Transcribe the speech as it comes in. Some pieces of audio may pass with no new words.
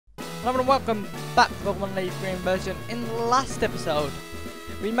Hello and welcome back to Pokemon Elite Green version. In the last episode,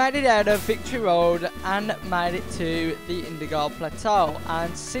 we made it out of Victory Road and made it to the Indigo Plateau.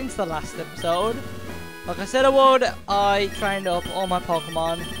 And since the last episode, like I said I would, I trained up all my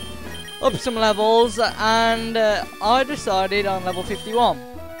Pokemon, up some levels, and I decided on level 51.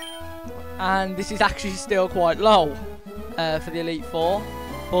 And this is actually still quite low for the Elite Four,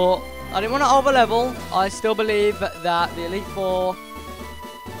 but I didn't want to over level. I still believe that the Elite Four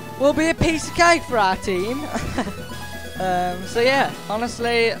will be a piece of cake for our team. So yeah,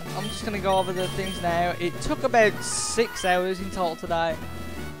 honestly, I'm just going to go over the things now. It took about 6 hours in total today,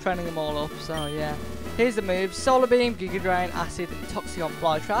 training them all up. So yeah, here's the moves: Solar Beam, Giga Drain, Acid, and Toxic on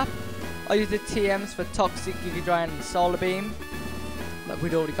Fly Trap. I used the TMs for Toxic, Giga Drain, and Solar Beam that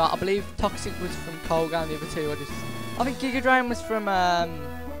we'd already got. I believe Toxic was from Koga, and the other two I think Giga Drain was from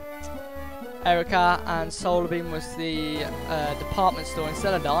Erica, and Solar Beam was the department store in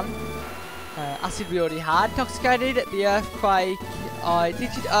Celadon. Acid we already had. Toxicated, the Earthquake. I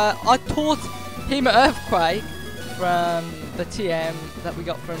taught him Earthquake from the TM that we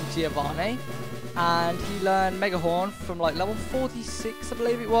got from Giovanni, and he learned Mega Horn from like level 46, I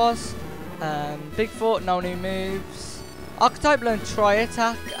believe it was. Bigfoot, no new moves. Archetype learned Tri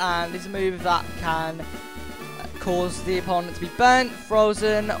Attack, and is a move that can cause the opponent to be burnt,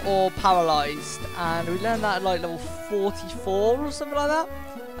 frozen, or paralysed. And we learned that at like level 44 or something like that.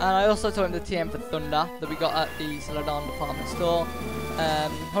 And I also taught him the TM for Thunder that we got at the Celadon department store.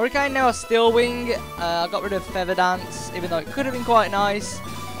 Hurricane, now a Steel Wing. I got rid of Feather Dance, even though it could have been quite nice.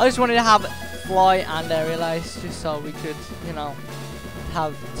 I just wanted to have Fly and Aerial Ace, just so we could, you know,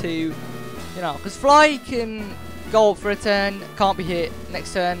 have two, you know, because Fly can go up for a turn, can't be hit,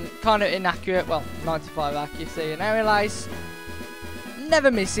 next turn, kind of inaccurate, well, 95 accuracy, and Aerial Ace never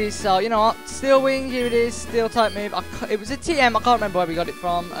misses, so, you know what, Steel Wing, here it is, Steel type move. It was a TM, I can't remember where we got it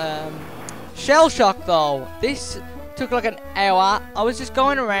from. Shell Shock, though, this took like an hour. I was just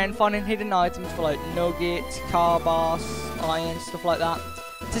going around finding hidden items for like nuggets, Carbos, iron, stuff like that,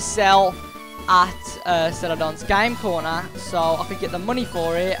 to sell at Celadon's Game Corner, so I could get the money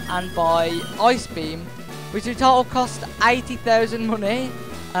for it and buy Ice Beam, which in total cost 80,000 money,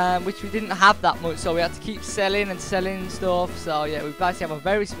 which we didn't have that much, so we had to keep selling and selling stuff. So yeah, we basically have a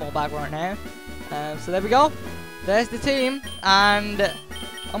very small bag right now. So there we go. There's the team, and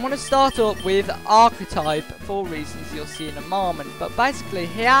I'm going to start up with Archetype for reasons you'll see in a moment. But basically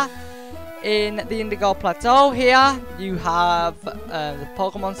here in the Indigo Plateau, here you have the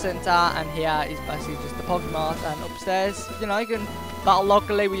Pokemon Center, and here is basically just the Pokemon. And upstairs, you know, you can battle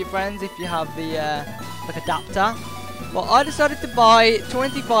locally with your friends if you have the like adapter. Well, I decided to buy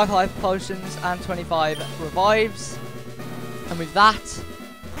 25 Hyper Potions and 25 Revives, and with that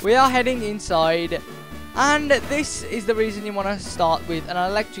we are heading inside. And this is the reason you want to start with an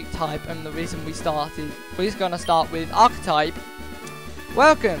electric type, and the reason we're just going to start with Archetype.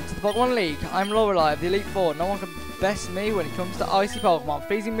 Welcome to the Pokemon League. I'm Lorelei of the Elite Four. No one can best me when it comes to icy Pokemon.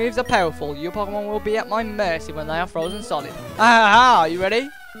 Freezing moves are powerful. Your Pokemon will be at my mercy when they are frozen solid. Are you ready?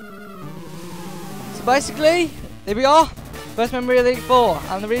 So basically, there we are. First memory of Elite Four.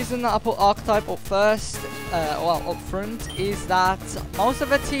 And the reason that I put Archetype up first, well, up front, is that most of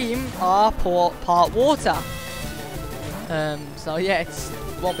the team are part water. So yeah, it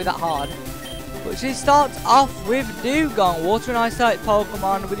won't be that hard. But she starts off with Dugong, Water and Ice type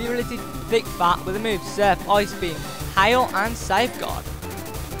Pokemon with the ability Thick Fat with the moves Surf, Ice Beam, Hail, and Safeguard.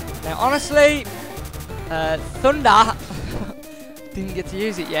 Now, honestly, Thunder didn't get to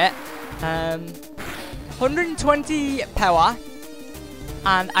use it yet. 120 power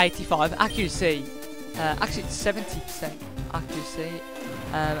and 85 accuracy. Actually, it's 70% accuracy,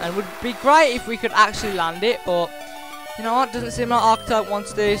 and would be great if we could actually land it, but you know what, doesn't seem like Archetype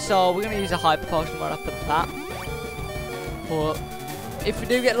wants to, so we're going to use a Hyper Potion right after that. But if we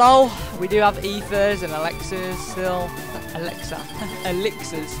do get low, we do have Ethers and Elixirs still.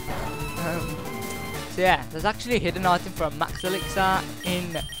 Elixirs. So yeah, there's actually a hidden item for a Max Elixir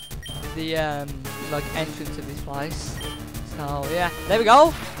in the like entrance of this place. So yeah, there we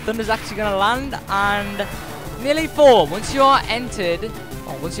go. Thunder's actually going to land, and nearly 4. Once you are entered,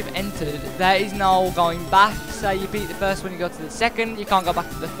 or once you've entered, there is no going back. Say you beat the first one, you go to the second. You can't go back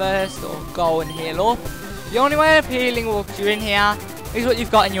to the first or go and heal up. The only way of healing once you're in here is what you've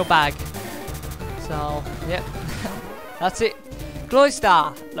got in your bag. So yep, that's it.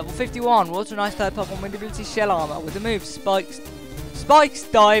 Cloystar, level 51, Water and Ice type Pokemon with ability Shell Armor with the moves Spikes,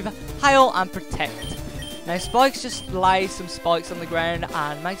 Dive, Hail, and Protect. Now Spikes just lays some spikes on the ground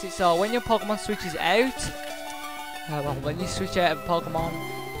and makes it so when your Pokemon switches out, well, when you switch out of a Pokemon,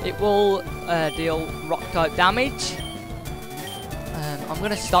 it will deal rock type damage. I'm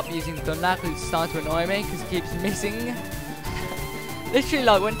going to stop using Thunder because it's starting to annoy me because it keeps missing. Literally,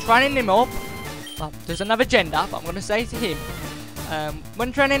 like, when training him up, well, doesn't have a gender, but I'm going to say to him,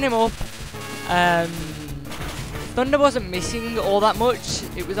 when training him up, Thunder wasn't missing all that much.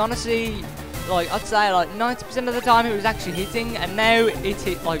 It was honestly, like, I'd say like 90% of the time it was actually hitting, and now it's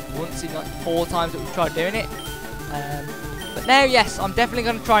hit like once in like 4 times that we've tried doing it. But now, yes, I'm definitely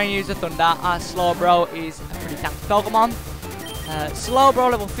going to try and use the Thunder, as Slowbro is a pretty tanky Pokemon. Slowbro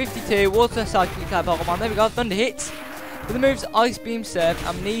level 52, Water Psychic type Pokemon. There we go, Thunder hits. With the moves Ice Beam, Surf,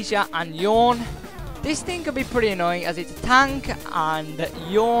 Amnesia, and Yawn. This thing can be pretty annoying as it's a tank, and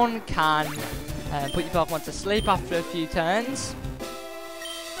Yawn can put your Pokemon to sleep after a few turns.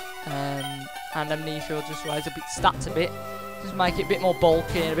 And Amnesia will just raise up its stats a bit. Just make it a bit more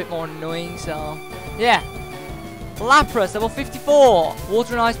bulky and a bit more annoying, so yeah. Lapras, level 54.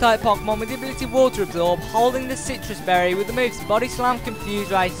 Water and Ice type Pokemon with the ability Water Absorb, holding the Citrus Berry with the moves Body Slam, Confuse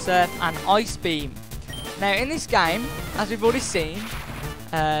Ray, Surf, and Ice Beam. Now, in this game, as we've already seen,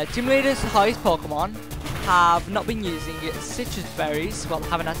 Gym Leader's highest Pokemon have not been using Citrus Berries, well,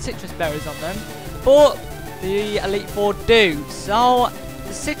 haven't had Citrus Berries on them, but the Elite Four do. So,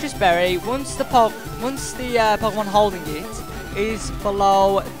 the Citrus Berry, once the Pokemon holding it is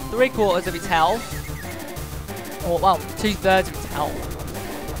below 3/4 of its health, or well, 2/3 of its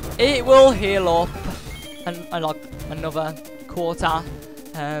health, it will heal up and like another quarter.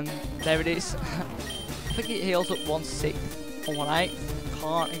 There it is. I think it heals up 1/6 or 1/8.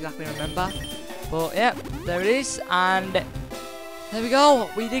 Can't exactly remember, but yeah, there it is. And there we go.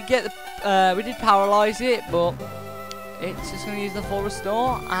 We did get the, we did paralyze it, but it's just going to use the full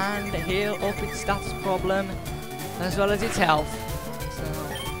restore and heal up its stats problem as well as its health. So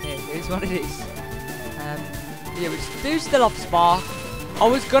yeah, it is what it is. Yeah, we do still have Spark. I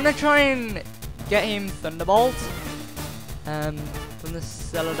was gonna try and get him Thunderbolt from the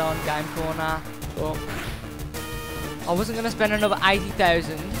Celadon game corner, but I wasn't gonna spend another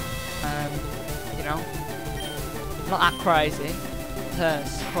 80,000. You know, not that crazy.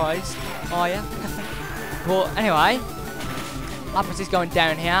 Surprised, are ya? But anyway, Lapras is going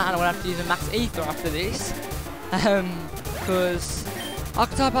down here, and I'm gonna have to use a Max Ether after this, because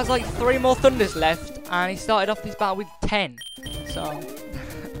Archetype has like 3 more Thunders left, and he started off this battle with 10. So,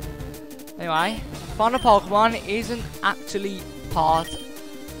 anyway, final Pokemon isn't actually part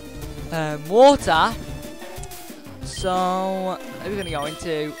water. So, we're going to go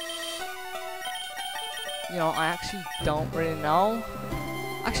into, you know, I actually don't really know.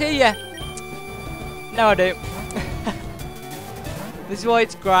 Actually, yeah. No, I do. This is why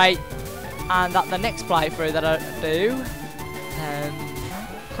it's great, and that the next playthrough that I do,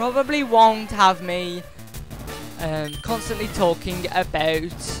 probably won't have me constantly talking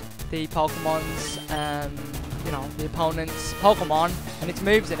about the Pokemon's, you know, the opponent's Pokemon and its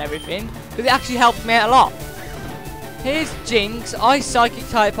moves and everything, because it actually helps me out a lot. Here's Jinx, Ice Psychic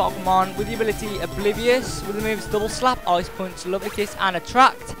type Pokemon with the ability Oblivious, with the moves Double Slap, Ice Punch, Lovely Kiss, and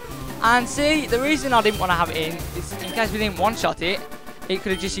Attract. And see, the reason I didn't want to have it in is in case we didn't one-shot it. It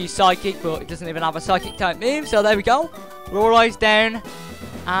could have just used Psychic, but it doesn't even have a Psychic type move, so there we go. Lorelai's down,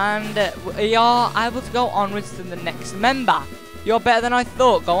 and we are able to go onwards to the next member. You're better than I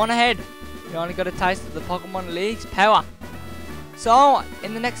thought, go on ahead. You only got a taste of the Pokemon League's power. So,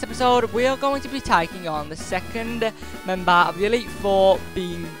 in the next episode, we are going to be taking on the second member of the Elite Four,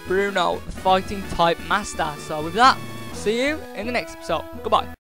 being Bruno, the fighting type master. So with that, see you in the next episode. Goodbye.